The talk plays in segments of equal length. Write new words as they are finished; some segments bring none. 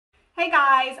Hey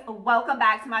guys, welcome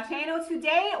back to my channel.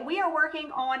 Today we are working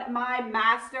on my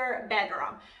master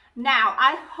bedroom. Now,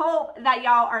 I hope that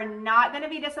y'all are not going to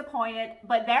be disappointed,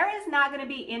 but there is not going to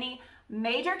be any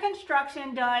major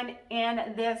construction done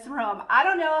in this room. I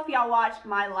don't know if y'all watched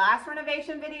my last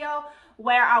renovation video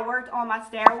where I worked on my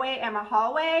stairway and my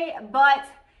hallway, but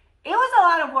it was a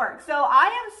lot of work. So I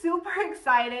am super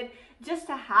excited just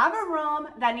to have a room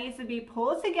that needs to be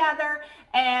pulled together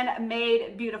and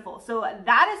made beautiful. So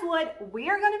that is what we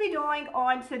are going to be doing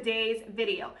on today's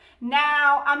video.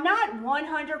 Now, I'm not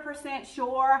 100%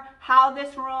 sure how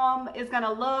this room is going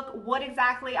to look, what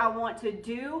exactly I want to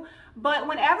do, but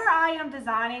whenever I am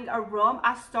designing a room,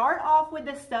 I start off with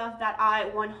the stuff that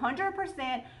I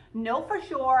 100% know for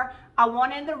sure I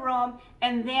want in the room,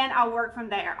 and then I work from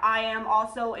there. I am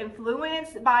also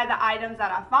influenced by the items that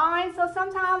I find, so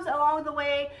sometimes along the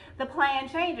way the plan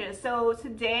changes. So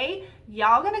today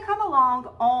y'all gonna come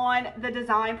along on the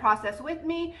design process with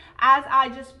me as I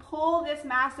just pull this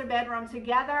master bedroom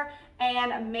together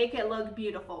and make it look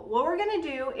beautiful. What we're gonna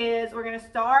do is we're gonna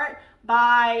start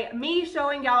by me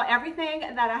showing y'all everything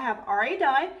that I have already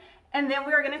done, and then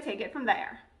we're gonna take it from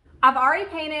there. I've already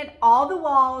painted all the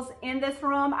walls in this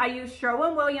room. I used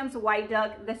Sherwin-Williams White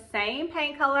Duck, the same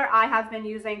paint color I have been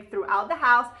using throughout the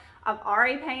house. I've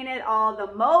already painted all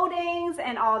the moldings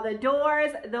and all the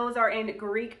doors. Those are in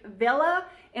Greek Villa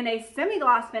in a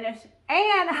semi-gloss finish.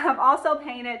 And I've also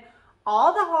painted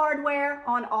all the hardware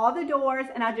on all the doors,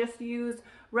 and I just used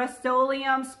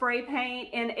Rust-Oleum spray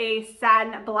paint in a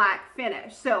satin black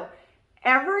finish. So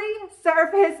every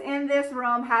surface in this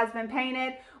room has been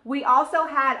painted. We also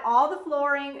had all the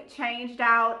flooring changed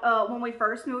out when we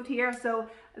first moved here, so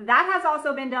that has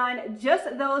also been done.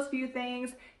 Just those few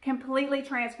things completely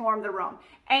transformed the room.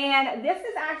 And this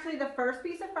is actually the first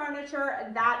piece of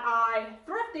furniture that I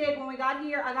thrifted when we got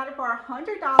here. I got it for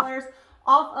 $100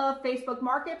 off of Facebook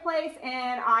Marketplace,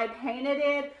 and I painted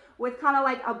it with kind of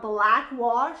like a black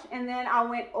wash, and then I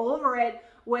went over it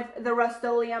with the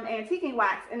Rust-Oleum antiquing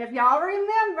wax. And if y'all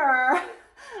remember,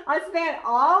 I spent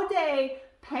all day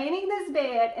painting this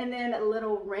bed, and then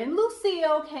little Ren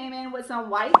Lucille came in with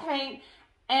some white paint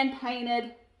and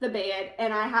painted the bed,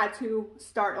 and I had to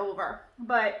start over.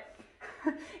 But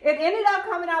it ended up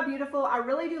coming out beautiful. I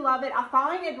really do love it. I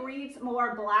find it reads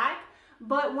more black,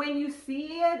 but when you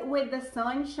see it with the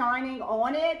sun shining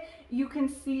on it, you can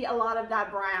see a lot of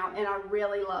that brown, and I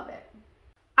really love it.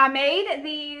 I made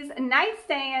these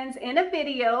nightstands in a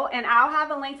video, and I'll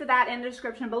have a link to that in the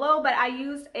description below, but I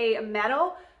used a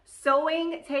metal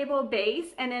sewing table base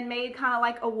and then made kind of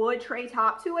like a wood tray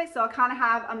top to it, so I kind of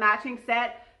have a matching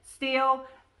set still.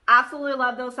 Absolutely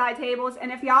love those side tables.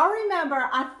 And if y'all remember,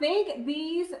 I think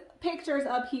these pictures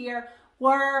up here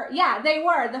were, yeah, they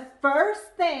were the first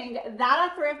thing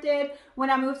that I thrifted when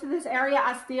I moved to this area.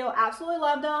 I still absolutely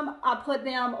love them. I put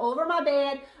them over my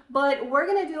bed, but we're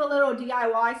gonna do a little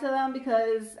DIY to them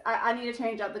because I need to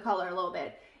change up the color a little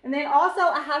bit. And then also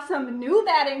I have some new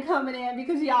bedding coming in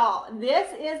because y'all, this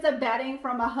is the bedding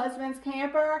from my husband's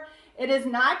camper. It is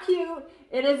not cute,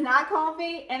 it is not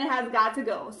comfy, and it has got to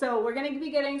go. So we're gonna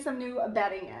be getting some new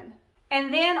bedding in.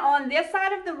 And then on this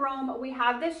side of the room, we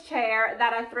have this chair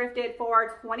that I thrifted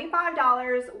for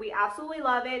 $25. We absolutely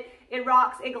love it. It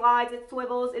rocks, it glides, it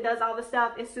swivels, it does all the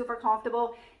stuff. It's super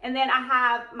comfortable. And then I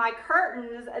have my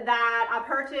curtains that I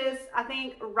purchased, I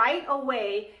think, right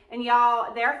away. And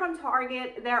y'all, they're from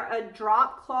Target. They're a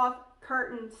drop cloth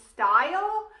curtain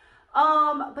style.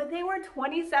 But they were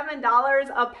 $27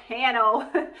 a panel.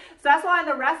 So that's why in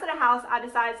the rest of the house, I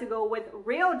decided to go with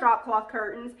real drop cloth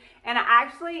curtains. And I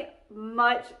actually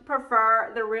much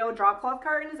prefer the real drop cloth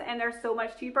curtains, and they're so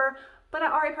much cheaper. But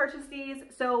I already purchased these,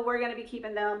 so we're gonna be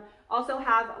keeping them. Also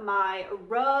have my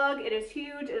rug. It is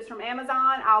huge. It is from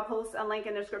Amazon. I'll post a link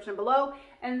in the description below.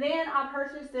 And then I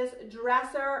purchased this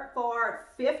dresser for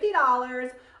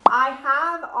 $50. I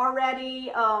have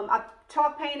already, I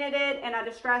chalk painted it and I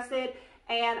distressed it,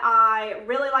 and I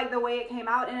really like the way it came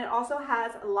out, and it also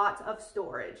has lots of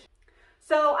storage.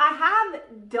 So I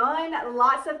have done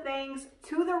lots of things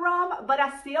to the room, but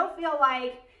I still feel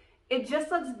like it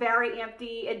just looks very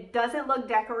empty. It doesn't look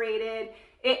decorated.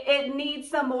 It needs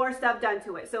some more stuff done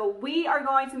to it. So we are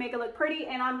going to make it look pretty,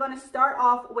 and I'm going to start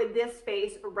off with this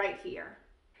space right here.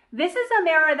 This is a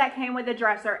mirror that came with the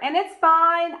dresser, and it's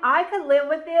fine. I could live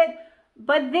with it,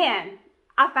 but then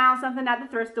I found something at the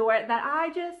thrift store that I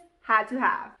just had to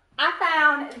have. I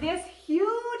found this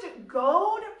huge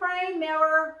gold frame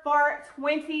mirror for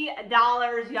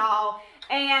 $20, y'all.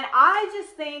 And I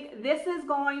just think this is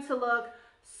going to look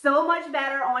so much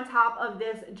better on top of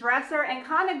this dresser and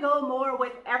kind of go more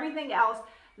with everything else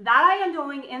that I am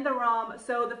doing in the room.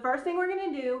 So the first thing we're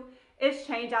going to do is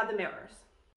change out the mirrors.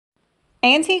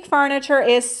 Antique furniture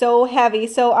is so heavy,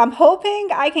 so I'm hoping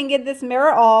I can get this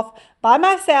mirror off by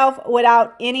myself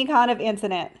without any kind of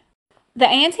incident. The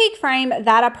antique frame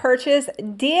that I purchased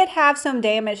did have some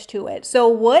damage to it. So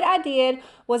what I did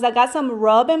was I got some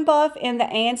rub and buff in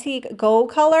the antique gold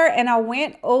color, and I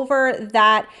went over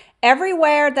that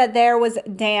everywhere that there was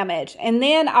damage. And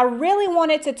then I really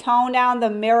wanted to tone down the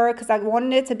mirror because I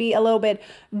wanted it to be a little bit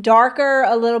darker,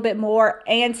 a little bit more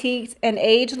antique and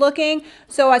age looking.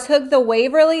 So I took the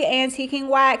Waverly antiquing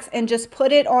wax and just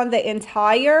put it on the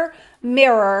entire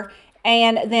mirror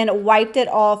and then wiped it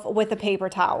off with a paper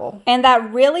towel. And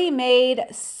that really made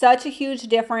such a huge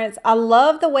difference. I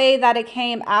love the way that it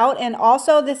came out. And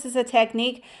also this is a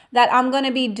technique that I'm going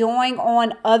to be doing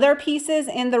on other pieces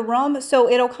in the room, so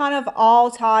it'll kind of all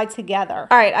tie together.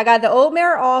 All right, I got the old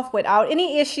mirror off without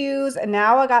any issues, and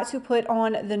now I got to put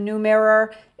on the new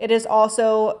mirror. It is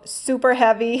also super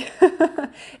heavy.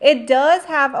 It does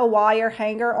have a wire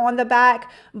hanger on the back,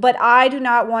 but I do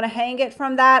not want to hang it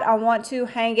from that. I want to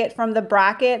hang it from the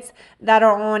brackets that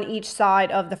are on each side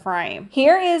of the frame.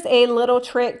 Here is a little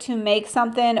trick to make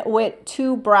something with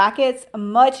two brackets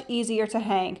much easier to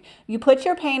hang. You put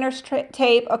your painter's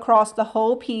tape across the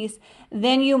whole piece,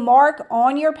 then you mark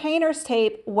on your painter's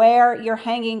tape where your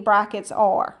hanging brackets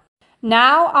are.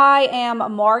 Now I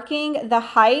am marking the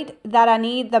height that I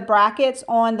need the brackets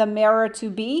on the mirror to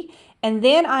be, and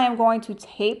then I am going to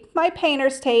tape my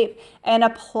painter's tape and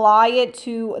apply it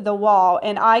to the wall.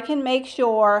 And I can make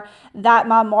sure that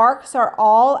my marks are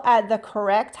all at the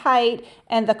correct height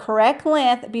and the correct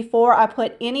length before I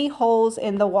put any holes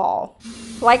in the wall.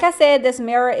 Like I said, this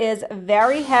mirror is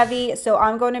very heavy, so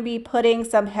I'm going to be putting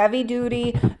some heavy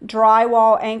duty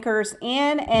drywall anchors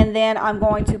in, and then I'm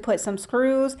going to put some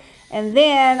screws, and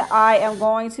then I am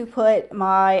going to put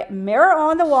my mirror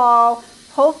on the wall.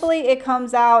 Hopefully it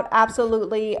comes out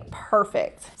absolutely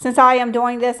perfect. Since I am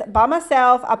doing this by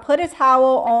myself, I put a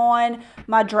towel on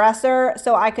my dresser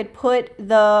so I could put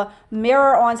the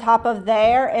mirror on top of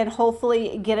there and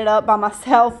hopefully get it up by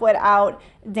myself without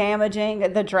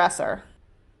damaging the dresser.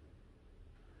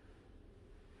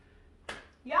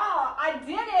 Y'all, I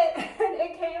did it and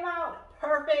it came out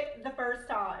perfect the first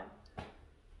time.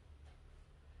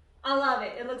 I love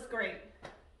it. It looks great.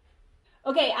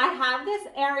 Okay, I have this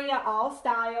area all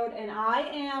styled and I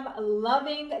am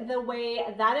loving the way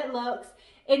that it looks.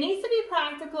 It needs to be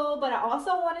practical, but I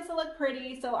also want it to look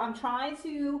pretty, so I'm trying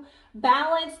to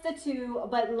balance the two,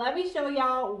 but let me show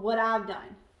y'all what I've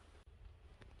done.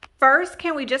 First,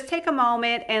 can we just take a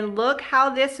moment and look how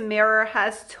this mirror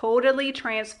has totally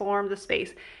transformed the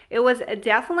space. It was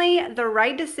definitely the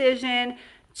right decision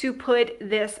to put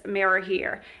this mirror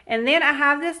here. And then I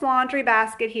have this laundry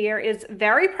basket here. It's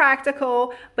very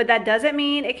practical, but that doesn't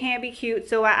mean it can't be cute.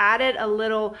 So I added a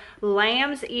little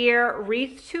lamb's ear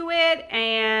wreath to it,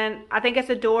 and I think it's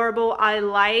adorable. I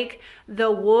like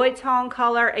the wood tone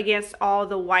color against all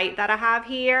the white that I have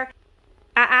here.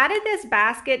 I added this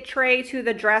basket tray to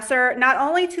the dresser, not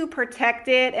only to protect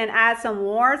it and add some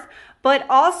warmth, but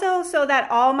also so that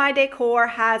all my decor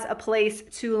has a place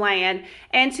to land.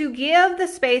 And to give the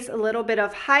space a little bit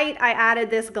of height, I added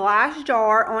this glass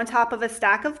jar on top of a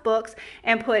stack of books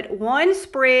and put one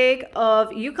sprig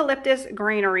of eucalyptus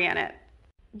greenery in it.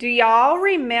 Do y'all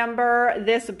remember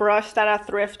this brush that I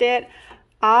thrifted?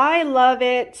 I love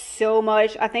it so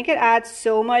much. I think it adds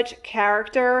so much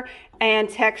character and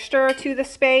texture to the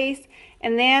space.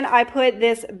 And then I put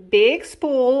this big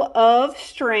spool of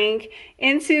string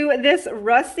into this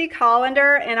rusty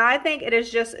colander, and I think it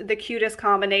is just the cutest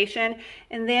combination.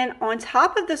 And then on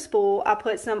top of the spool, I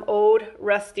put some old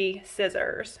rusty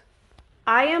scissors.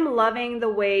 I am loving the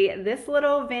way this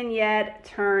little vignette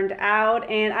turned out,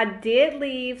 and I did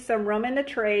leave some room in the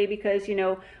tray because, you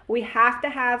know, we have to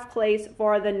have place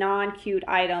for the non-cute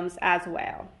items as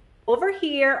well. Over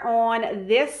here on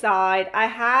this side, I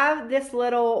have this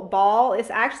little ball. It's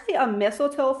actually a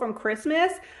mistletoe from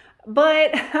Christmas,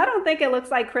 but I don't think it looks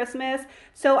like Christmas.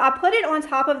 So I put it on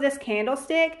top of this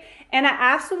candlestick, and I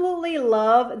absolutely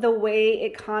love the way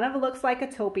it kind of looks like a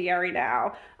topiary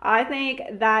now. I think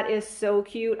that is so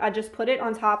cute. I just put it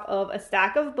on top of a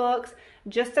stack of books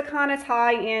just to kind of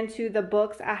tie into the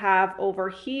books I have over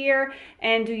here.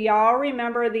 And do y'all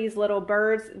remember these little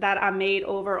birds that I made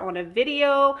over on a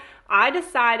video? I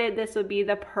decided this would be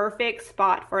the perfect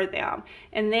spot for them.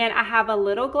 And then I have a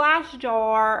little glass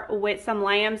jar with some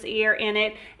lamb's ear in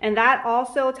it, and that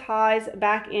also ties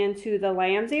back into the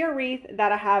lamb's ear wreath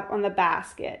that I have on the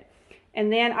basket.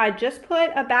 And then I just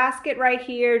put a basket right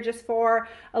here just for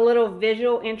a little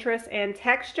visual interest and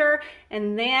texture.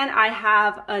 And then I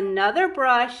have another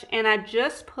brush, and I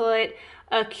just put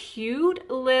a cute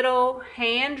little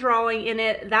hand drawing in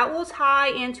it that will tie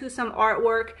into some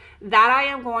artwork that I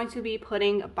am going to be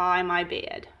putting by my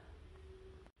bed.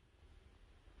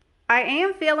 I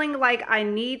am feeling like I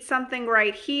need something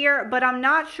right here, but I'm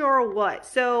not sure what.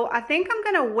 So I think I'm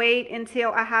gonna wait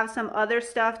until I have some other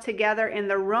stuff together in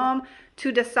the room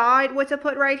to decide what to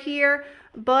put right here.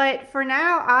 But for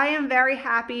now, I am very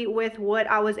happy with what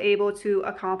I was able to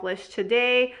accomplish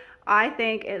today. I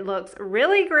think it looks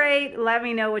really great. Let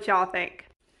me know what y'all think.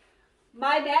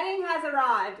 My bedding has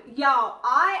arrived. Y'all,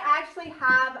 I actually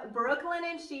have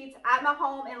Brooklinen sheets at my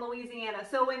home in Louisiana.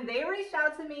 So when they reached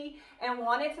out to me and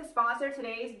wanted to sponsor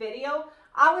today's video,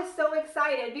 I was so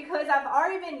excited because I've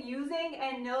already been using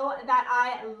and know that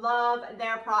I love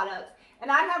their products. And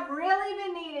I have really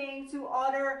been needing to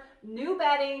order new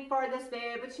bedding for this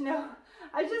bed, but you know,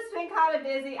 I've just been kind of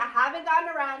busy. I haven't gotten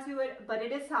around to it, but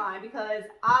it is time because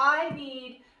I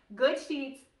need good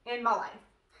sheets in my life.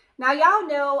 Now, y'all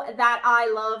know that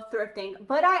I love thrifting,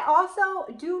 but I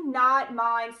also do not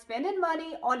mind spending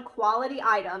money on quality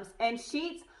items, and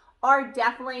sheets are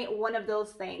definitely one of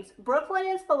those things.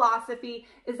 Brooklinen's philosophy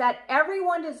is that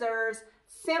everyone deserves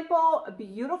simple,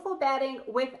 beautiful bedding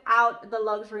without the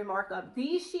luxury markup.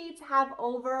 These sheets have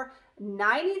over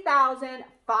 90,000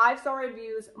 five-star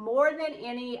reviews, more than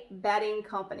any bedding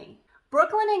company.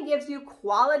 Brooklinen gives you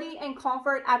quality and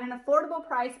comfort at an affordable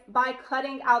price by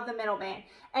cutting out the middleman.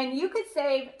 And you could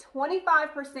save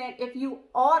 25% if you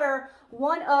order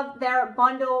one of their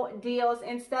bundle deals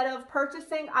instead of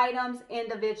purchasing items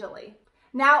individually.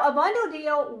 Now, a bundle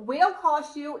deal will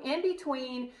cost you in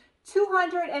between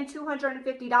 $200 and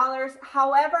 $250.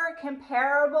 However,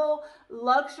 comparable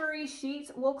luxury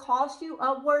sheets will cost you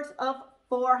upwards of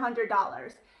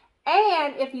 $400.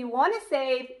 And if you want to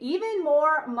save even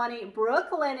more money,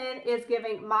 Brooklinen is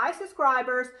giving my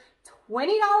subscribers $20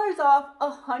 off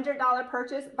a $100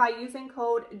 purchase by using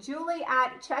code Julie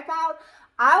at checkout.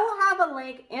 I will have a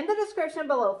link in the description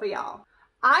below for y'all.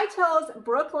 I chose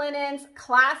Brooklinen's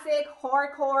classic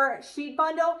hardcore sheet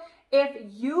bundle. If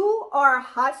you are a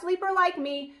hot sleeper like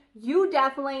me, you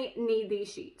definitely need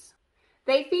these sheets.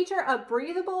 They feature a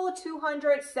breathable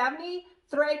 270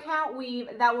 thread count weave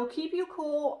that will keep you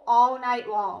cool all night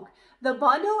long. The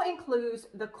bundle includes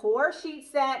the core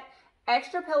sheet set,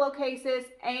 extra pillowcases,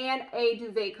 and a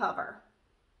duvet cover.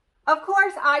 Of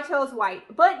course, I chose white,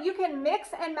 but you can mix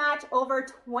and match over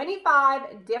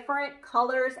 25 different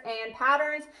colors and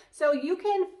patterns, so you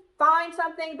can find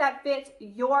something that fits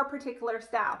your particular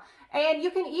style. And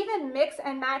you can even mix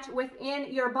and match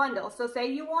within your bundle. So say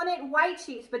you wanted white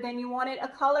sheets, but then you wanted a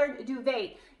colored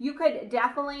duvet. You could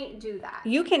definitely do that.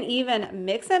 You can even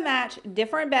mix and match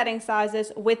different bedding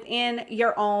sizes within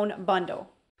your own bundle.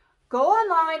 Go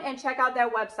online and check out their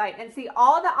website and see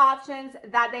all the options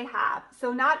that they have.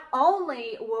 So not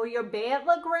only will your bed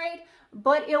look great,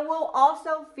 but it will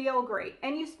also feel great.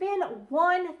 And you spend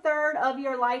 1/3 of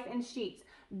your life in sheets.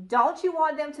 Don't you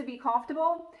want them to be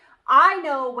comfortable? I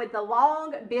know with the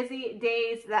long, busy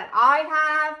days that I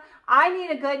have, I need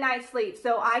a good night's sleep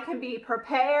so I can be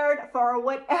prepared for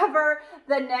whatever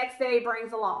the next day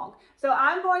brings along. So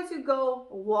I'm going to go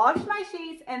wash my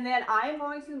sheets and then I'm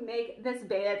going to make this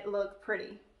bed look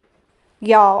pretty.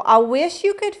 Y'all, I wish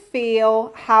you could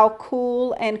feel how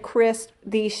cool and crisp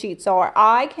these sheets are.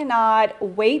 I cannot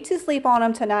wait to sleep on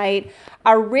them tonight.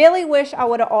 I really wish I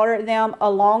would have ordered them a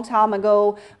long time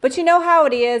ago, but you know how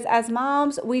it is. As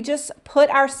moms, we just put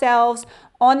ourselves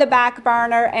on the back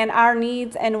burner and our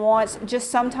needs and wants just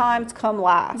sometimes come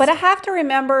last. But I have to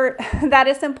remember that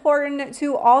it's important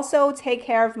to also take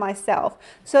care of myself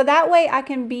so that way I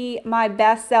can be my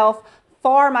best self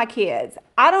for my kids.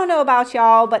 I don't know about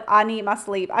y'all, but I need my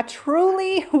sleep. I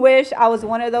truly wish I was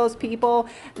one of those people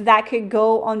that could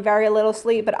go on very little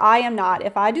sleep, but I am not.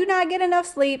 If I do not get enough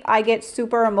sleep, I get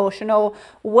super emotional.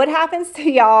 What happens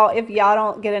to y'all if y'all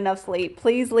don't get enough sleep?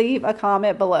 Please leave a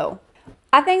comment below.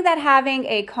 I think that having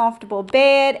a comfortable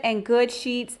bed and good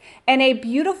sheets and a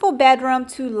beautiful bedroom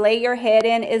to lay your head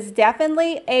in is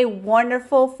definitely a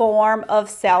wonderful form of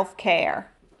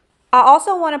self-care. I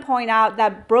also want to point out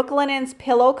that Brooklinen's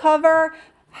pillow cover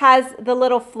has the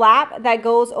little flap that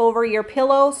goes over your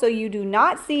pillow so you do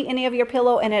not see any of your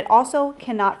pillow, and it also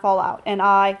cannot fall out, and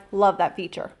I love that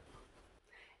feature.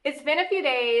 It's been a few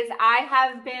days. I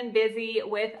have been busy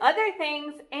with other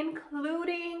things,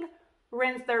 including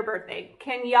Ren's 3rd birthday.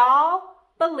 Can y'all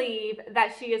believe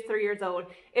that she is 3 years old.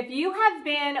 If you have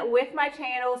been with my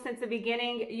channel since the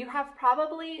beginning, you have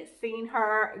probably seen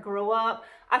her grow up.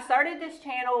 I started this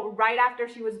channel right after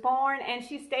she was born, and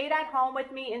she stayed at home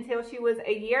with me until she was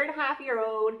a 1.5 years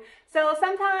old. So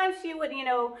sometimes she would, you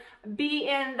know, be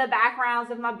in the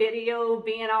backgrounds of my video,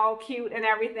 being all cute and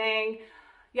everything.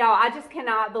 Y'all, I just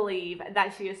cannot believe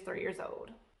that she is 3 years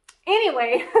old.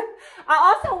 Anyway, I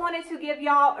also wanted to give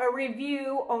y'all a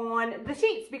review on the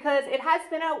sheets because it has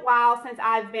been a while since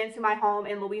I've been to my home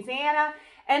in Louisiana,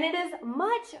 and it is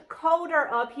much colder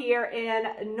up here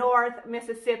in North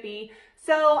Mississippi.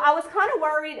 So I was kind of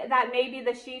worried that maybe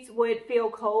the sheets would feel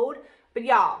cold, but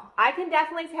y'all, I can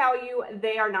definitely tell you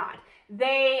they are not.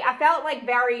 I felt like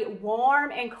very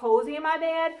warm and cozy in my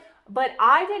bed, but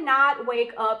I did not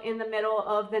wake up in the middle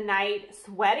of the night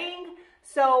sweating.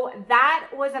 So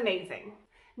that was amazing.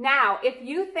 Now, if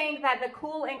you think that the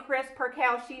cool and crisp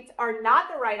Percale sheets are not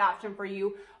the right option for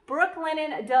you,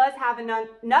 Brooklinen does have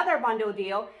another bundle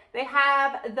deal. They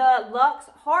have the Luxe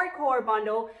Hardcore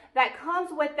bundle that comes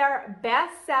with their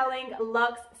best-selling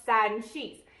Luxe satin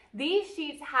sheets. These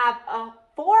sheets have a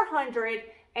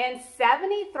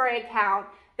 470 thread count.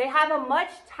 They have a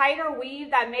much tighter weave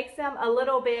that makes them a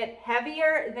little bit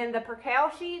heavier than the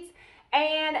Percale sheets.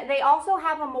 And they also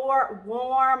have a more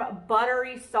warm,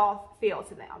 buttery, soft feel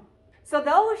to them. So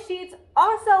those sheets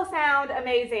also sound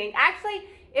amazing. Actually,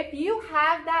 if you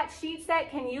have that sheet set,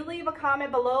 can you leave a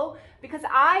comment below? Because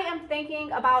I am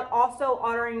thinking about also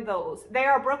ordering those. They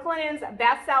are Brooklinen's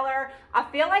bestseller. I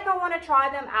feel like I want to try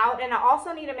them out, and I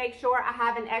also need to make sure I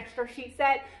have an extra sheet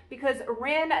set because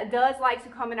Ren does like to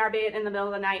come in our bed in the middle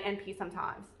of the night and pee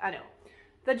sometimes. I know.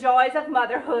 The joys of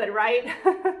motherhood, right?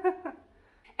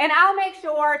 And I'll make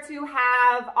sure to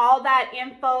have all that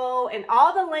info and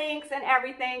all the links and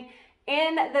everything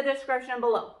in the description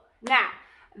below. Now,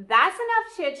 that's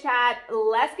enough chit chat.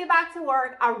 Let's get back to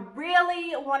work. I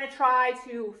really want to try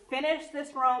to finish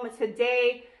this room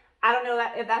today. I don't know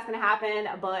if that's going to happen,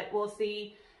 but we'll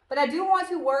see. But I do want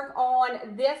to work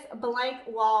on this blank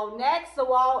wall next, the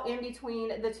wall in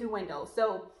between the two windows.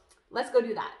 So let's go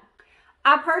do that.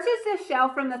 I purchased this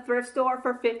shelf from the thrift store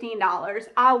for $15.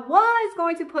 I was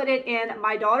going to put it in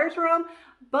my daughter's room,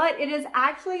 but it is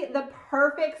actually the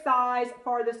perfect size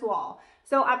for this wall.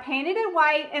 So I painted it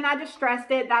white and I distressed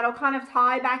it. That'll kind of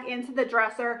tie back into the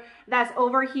dresser that's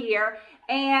over here.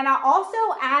 And I also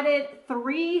added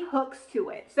 3 hooks to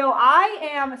it. So I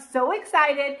am so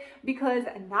excited because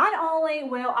not only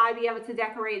will I be able to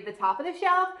decorate the top of the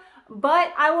shelf,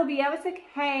 but I will be able to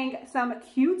hang some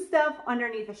cute stuff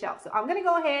underneath the shelf. So I'm gonna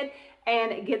go ahead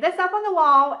and get this up on the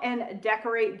wall and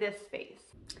decorate this space.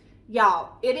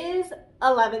 Y'all, it is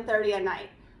 11:30 at night.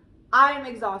 I am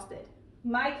exhausted.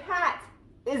 My cat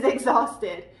is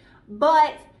exhausted,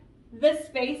 but the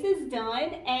space is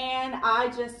done and I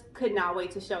just could not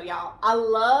wait to show y'all. I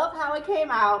love how it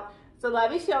came out. So let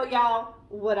me show y'all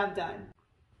what I've done.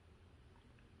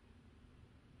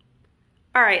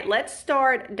 All right, let's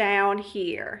start down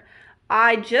here.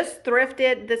 I just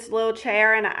thrifted this little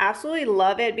chair and I absolutely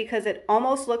love it because it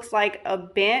almost looks like a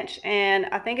bench, and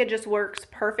I think it just works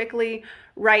perfectly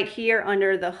right here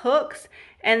under the hooks.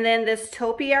 And then this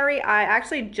topiary I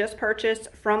actually just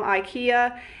purchased from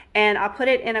IKEA, and I put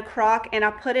it in a crock and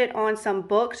I put it on some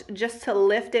books just to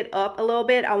lift it up a little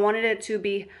bit. I wanted it to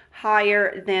be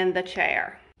higher than the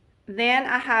chair. Then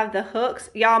I have the hooks.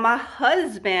 Y'all, my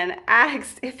husband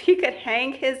asked if he could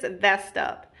hang his vest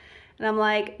up. And I'm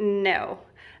like, no,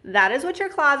 that is what your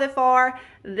closet for.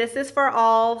 This is for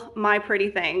all my pretty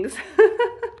things.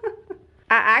 I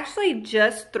actually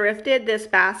just thrifted this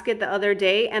basket the other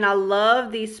day, and I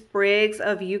love these sprigs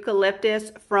of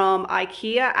eucalyptus from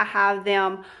IKEA. I have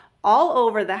them all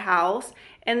over the house.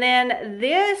 And then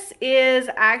this is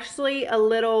actually a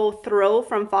little throw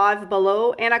from Five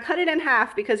Below, and I cut it in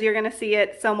half because you're gonna see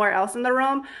it somewhere else in the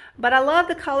room. But I love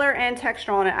the color and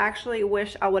texture on it. I actually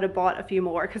wish I would have bought a few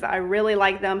more because I really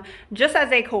like them just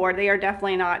as decor. They are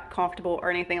definitely not comfortable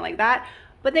or anything like that,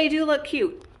 but they do look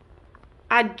cute.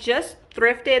 I just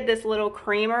thrifted this little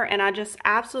creamer and I just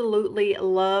absolutely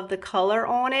love the color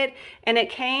on it. And it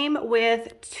came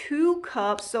with 2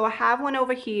 cups. So I have one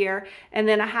over here and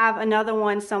then I have another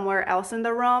one somewhere else in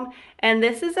the room. And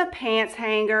this is a pants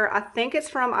hanger. I think it's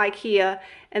from IKEA.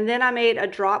 And then I made a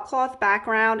drop cloth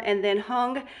background and then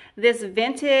hung this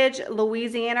vintage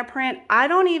Louisiana print. I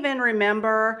don't even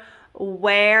remember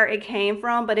where it came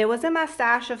from, but it was in my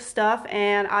stash of stuff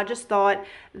and I just thought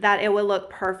that it would look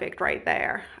perfect right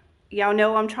there. Y'all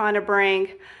know I'm trying to bring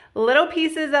little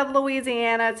pieces of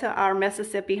Louisiana to our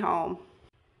Mississippi home.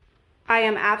 I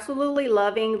am absolutely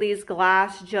loving these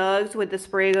glass jugs with the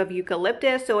sprig of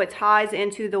eucalyptus, so it ties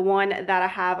into the one that I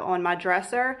have on my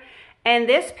dresser. And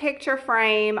this picture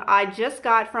frame I just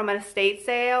got from an estate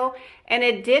sale, and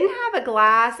it didn't have a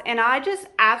glass, and I just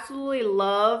absolutely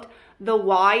loved the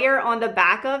wire on the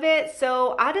back of it,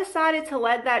 so I decided to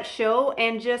let that show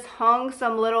and just hung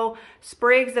some little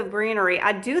sprigs of greenery.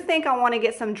 I do think I want to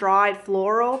get some dried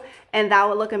floral, and that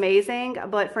would look amazing,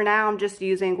 but for now I'm just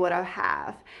using what I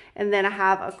have. And then I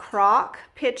have a crock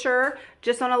pitcher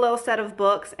just on a little set of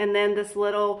books, and then this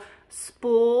little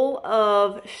spool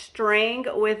of string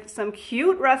with some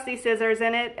cute rusty scissors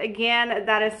in it. Again,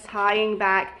 that is tying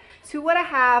back to what I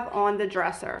have on the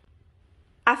dresser.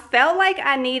 I felt like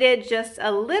I needed just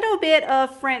a little bit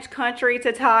of French country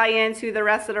to tie into the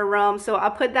rest of the room, so I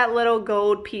put that little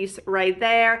gold piece right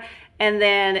there. And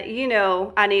then, you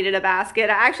know, I needed a basket.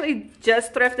 I actually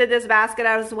just thrifted this basket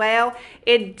out as well.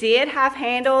 It did have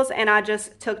handles and I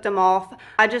just took them off.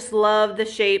 I just love the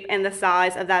shape and the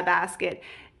size of that basket.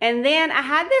 And then I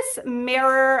had this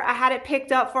mirror. I had it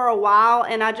picked up for a while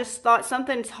and I just thought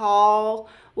something tall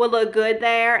would look good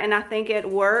there, and I think it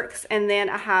works. And then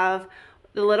I have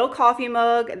the little coffee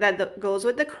mug that goes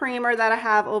with the creamer that I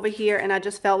have over here, and I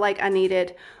just felt like I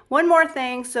needed one more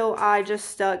thing, so I just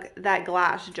stuck that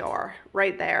glass jar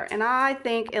right there, and I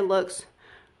think it looks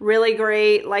really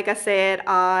great. Like I said,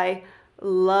 I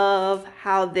love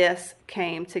how this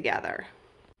came together.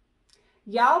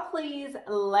 Y'all please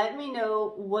let me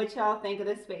know what y'all think of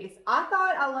this space. I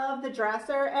thought I love the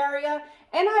dresser area,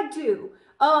 and I do.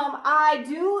 I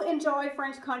do enjoy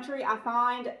French country. I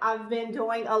find I've been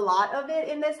doing a lot of it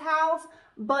in this house,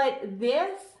 but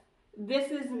this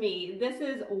is me. This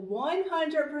is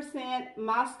 100%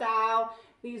 my style.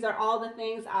 These are all the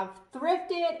things I've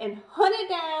thrifted and hunted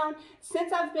down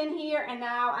since I've been here, and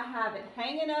now I have it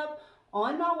hanging up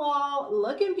on my wall,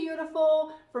 looking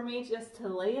beautiful for me just to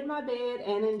lay in my bed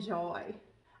and enjoy.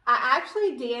 I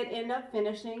actually did end up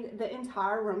finishing the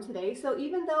entire room today, so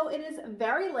even though it is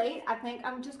very late, I think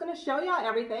I'm just going to show y'all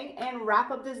everything and wrap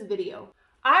up this video.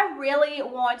 I really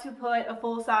want to put a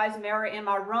full-size mirror in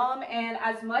my room, and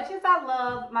as much as I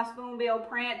love my spoonbill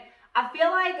print, I feel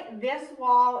like this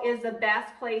wall is the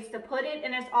best place to put it,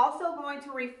 and it's also going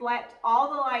to reflect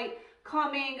all the light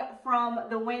coming from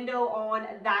the window on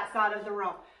that side of the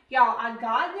room. Y'all, I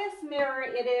got this mirror.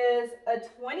 It is a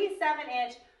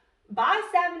 27-inch by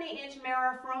 70-inch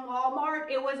mirror from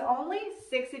Walmart. It was only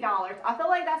 $60. I feel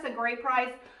like that's a great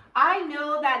price. I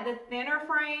know that the thinner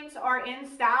frames are in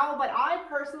style, but I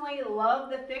personally love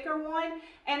the thicker one,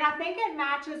 and I think it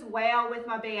matches well with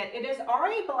my bed. It is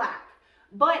already black,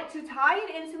 but to tie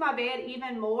it into my bed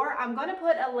even more, I'm going to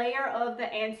put a layer of the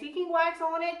antiquing wax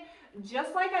on it,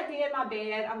 just like I did my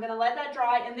bed. I'm going to let that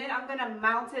dry, and then I'm going to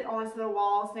mount it onto the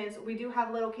wall. Since we do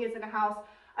have little kids in the house,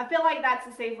 I feel like that's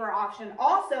a safer option.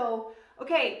 Also,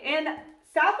 okay, in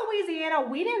South Louisiana,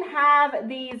 we didn't have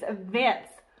these vents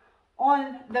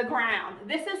on the ground.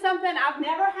 This is something I've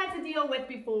never had to deal with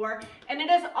before, and it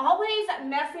is always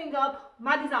messing up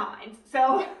my designs.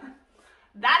 So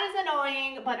that is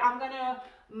annoying, but I'm gonna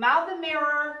mount the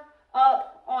mirror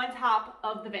up on top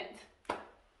of the vent.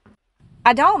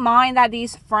 I don't mind that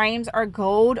these frames are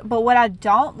gold, but what I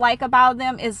don't like about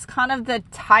them is kind of the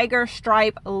tiger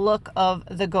stripe look of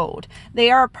the gold. They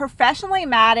are professionally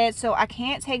matted, so I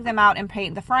can't take them out and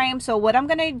paint the frame. So what I'm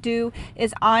going to do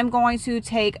is I'm going to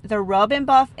take the rub and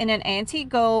buff in an antique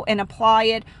gold and apply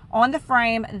it on the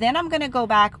frame. Then I'm going to go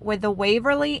back with the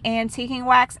Waverly antiquing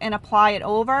wax and apply it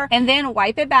over, and then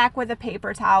wipe it back with a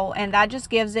paper towel, and that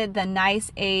just gives it the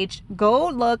nice aged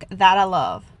gold look that I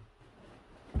love.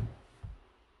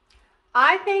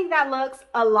 I think that looks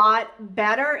a lot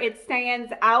better. It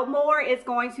stands out more. It's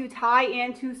going to tie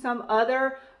into some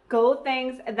other gold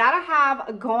things that I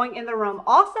have going in the room.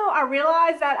 Also, I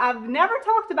realized that I've never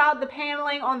talked about the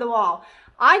paneling on the wall.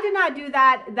 I did not do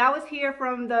that. That was here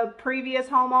from the previous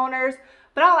homeowners,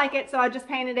 but I like it, so I just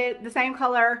painted it the same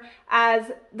color as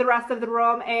the rest of the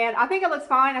room, and I think it looks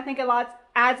fine. I think it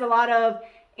adds a lot of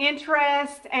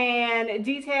interest and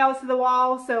details to the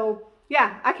wall, so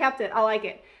yeah, I kept it. I like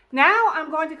it. Now I'm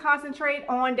going to concentrate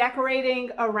on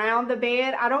decorating around the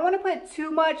bed. I don't want to put too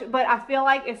much, but I feel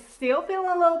like it's still feeling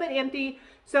a little bit empty,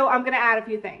 so I'm going to add a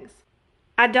few things.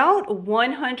 I don't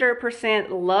 100%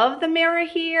 love the mirror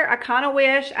here. I kind of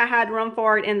wish I had room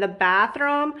for it in the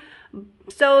bathroom.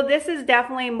 So this is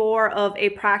definitely more of a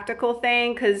practical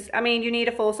thing because, I mean, you need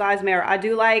a full-size mirror. I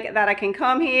do like that I can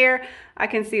come here, I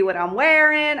can see what I'm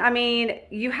wearing. I mean,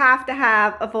 you have to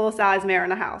have a full-size mirror in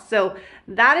the house. So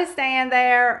that is staying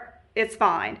there. It's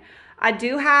fine. I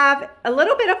do have a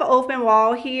little bit of an open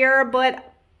wall here,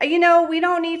 but you know, we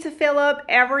don't need to fill up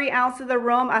every ounce of the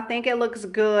room. I think it looks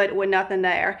good with nothing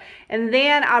there. And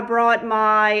then I brought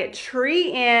my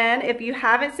tree in. If you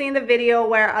haven't seen the video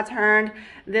where I turned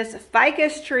this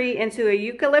ficus tree into a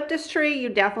eucalyptus tree, you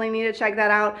definitely need to check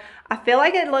that out. I feel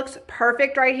like it looks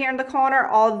perfect right here in the corner,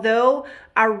 although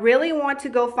I really want to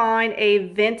go find a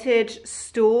vintage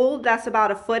stool that's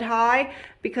about 1 foot high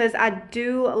because I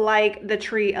do like the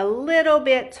tree a little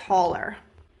bit taller.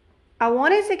 I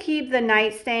wanted to keep the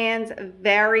nightstands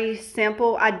very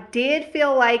simple. I did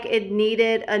feel like it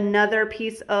needed another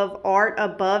piece of art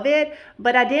above it,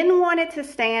 but I didn't want it to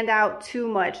stand out too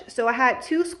much. So I had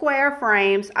 2 square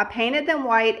frames. I painted them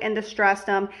white and distressed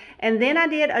them. And then I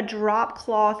did a drop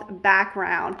cloth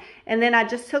background. And then I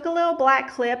just took a little black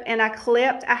clip and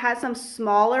I had some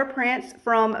smaller prints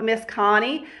from Miss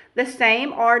Connie, the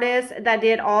same artist that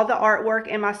did all the artwork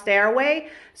in my stairway.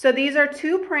 So these are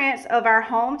 2 prints of our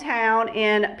hometown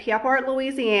in Piedport,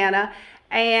 Louisiana,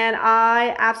 and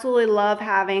I absolutely love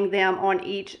having them on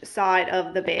each side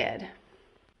of the bed.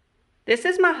 This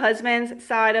is my husband's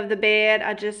side of the bed.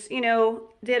 I just, you know,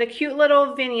 did a cute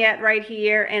little vignette right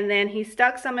here, and then he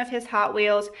stuck some of his Hot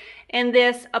Wheels in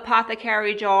this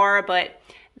apothecary jar, but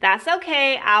that's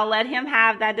okay. I'll let him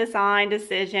have that design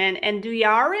decision. And do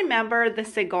y'all remember the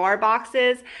cigar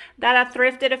boxes that I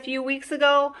thrifted a few weeks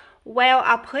ago? Well,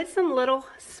 I put some little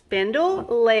spindle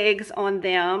legs on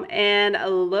them, and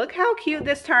look how cute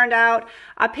this turned out.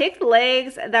 I picked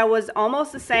legs that was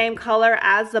almost the same color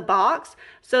as the box,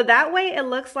 so that way it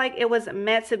looks like it was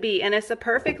meant to be, and it's a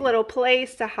perfect little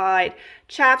place to hide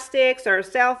chapsticks or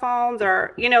cell phones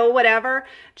or, you know, whatever,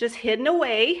 just hidden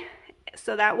away.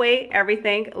 So that way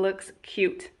everything looks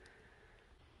cute.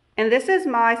 And this is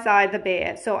my side of the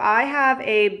bed. So I have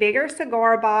a bigger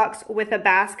cigar box with a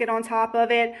basket on top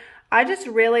of it. I just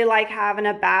really like having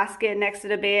a basket next to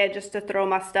the bed just to throw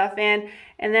my stuff in.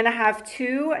 And then I have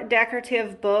 2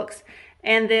 decorative books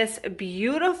and this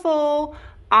beautiful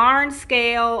iron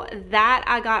scale that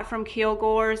I got from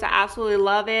Kilgore's. I absolutely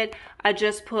love it. I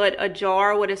just put a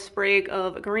jar with a sprig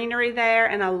of greenery there,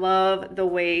 and I love the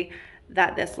way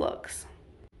that this looks.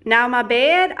 Now my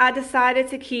bed, I decided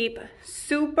to keep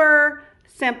super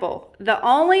simple. The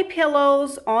only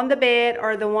pillows on the bed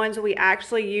are the ones we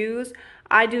actually use.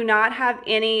 I do not have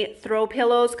any throw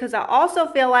pillows because I also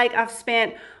feel like I've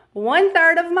spent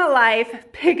 1/3 of my life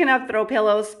picking up throw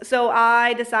pillows. So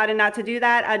I decided not to do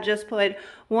that. I just put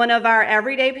one of our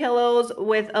everyday pillows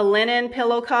with a linen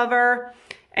pillow cover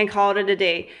and called it a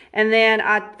day. And then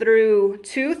I threw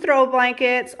 2 throw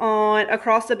blankets on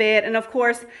across the bed. And of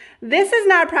course, this is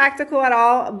not practical at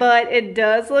all, but it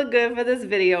does look good for this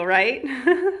video, right?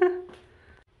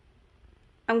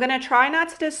 I'm gonna try not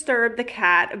to disturb the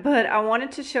cat, but I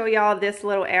wanted to show y'all this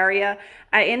little area.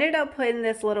 I ended up putting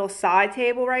this little side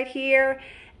table right here,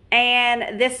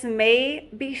 and this may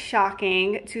be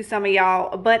shocking to some of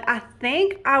y'all, but I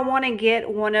think I want to get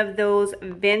one of those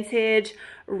vintage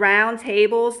round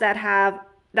tables that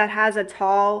has a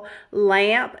tall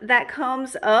lamp that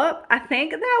comes up. I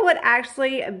think that would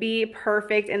actually be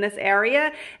perfect in this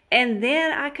area, and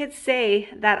then I could say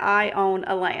that I own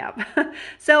a lamp.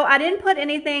 So I didn't put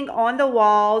anything on the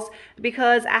walls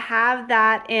because I have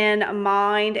that in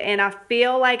mind, and I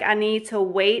feel like I need to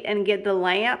wait and get the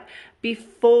lamp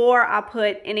before I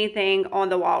put anything on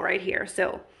the wall right here.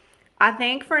 So I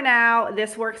think for now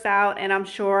this works out, and I'm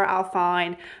sure I'll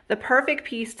find the perfect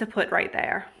piece to put right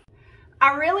there.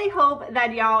 I really hope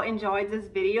that y'all enjoyed this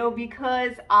video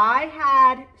because I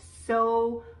had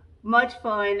so much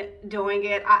fun doing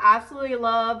it. I absolutely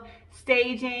love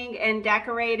staging and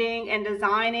decorating and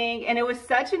designing, and it was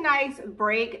such a nice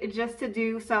break just to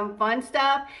do some fun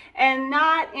stuff and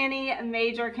not any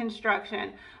major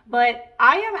construction. But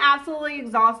I am absolutely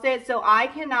exhausted, so I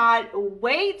cannot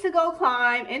wait to go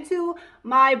climb into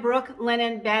my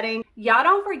Brooklinen bedding. Y'all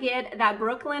don't forget that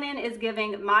Brooklinen is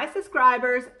giving my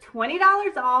subscribers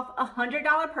 $20 off a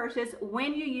 $100 purchase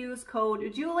when you use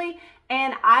code Julie,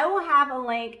 and I will have a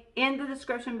link in the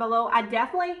description below. I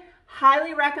definitely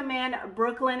highly recommend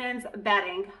Brooklinen's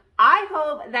bedding. I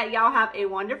hope that y'all have a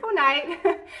wonderful night,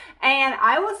 and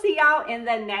I will see y'all in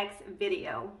the next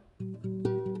video.